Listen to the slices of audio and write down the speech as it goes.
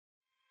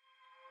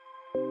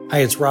Hi,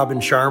 it's Robin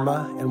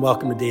Sharma, and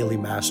welcome to Daily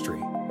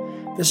Mastery.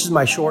 This is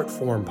my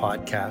short-form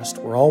podcast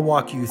where I'll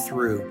walk you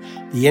through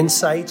the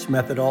insights,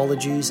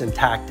 methodologies, and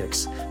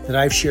tactics that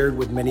I've shared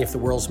with many of the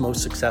world's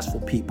most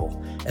successful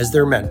people as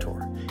their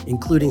mentor,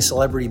 including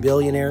celebrity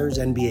billionaires,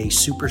 NBA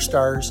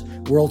superstars,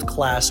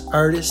 world-class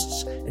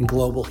artists, and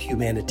global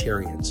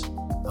humanitarians.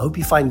 I hope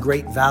you find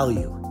great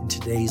value in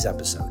today's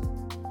episode.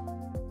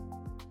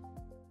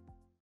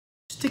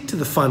 Stick to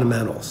the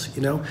fundamentals,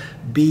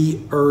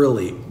 be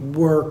early,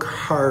 work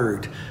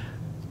hard,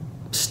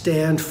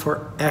 stand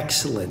for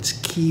excellence,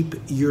 keep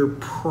your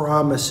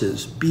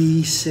promises,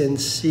 be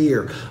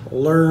sincere,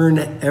 learn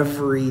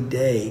every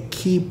day,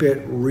 keep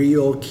it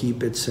real,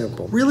 keep it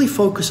simple. Really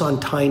focus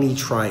on tiny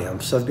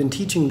triumphs. I've been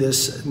teaching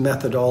this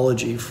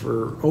methodology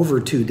for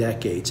over 2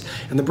 decades,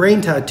 and the brain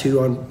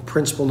tattoo on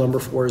principle number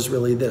 4 is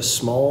really this: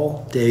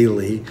 small,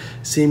 daily,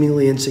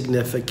 seemingly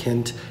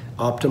insignificant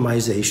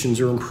optimizations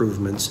or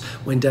improvements,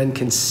 when done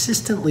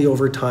consistently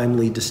over time,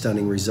 lead to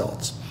stunning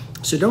results.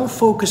 So don't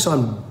focus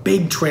on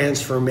big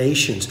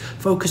transformations.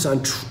 Focus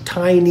on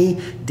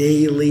tiny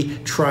daily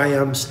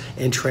triumphs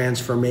and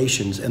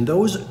transformations. And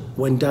those,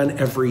 when done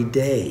every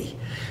day,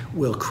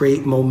 will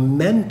create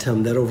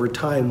momentum that over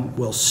time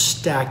will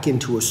stack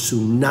into a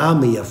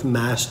tsunami of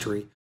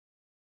mastery.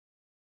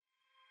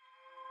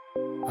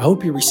 I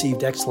hope you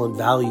received excellent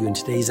value in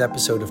today's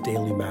episode of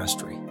Daily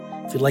Mastery.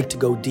 If you'd like to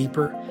go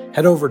deeper,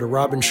 head over to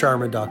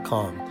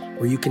robinsharma.com,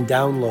 where you can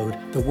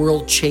download the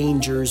World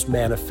Changers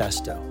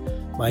Manifesto,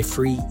 my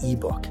free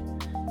ebook.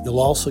 You'll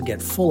also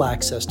get full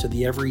access to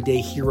the Everyday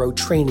Hero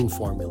Training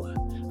Formula,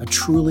 a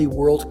truly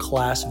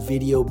world-class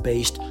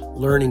video-based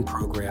learning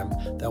program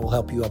that will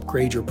help you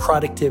upgrade your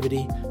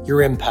productivity,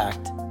 your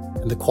impact,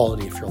 and the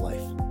quality of your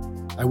life.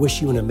 I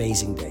wish you an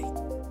amazing day.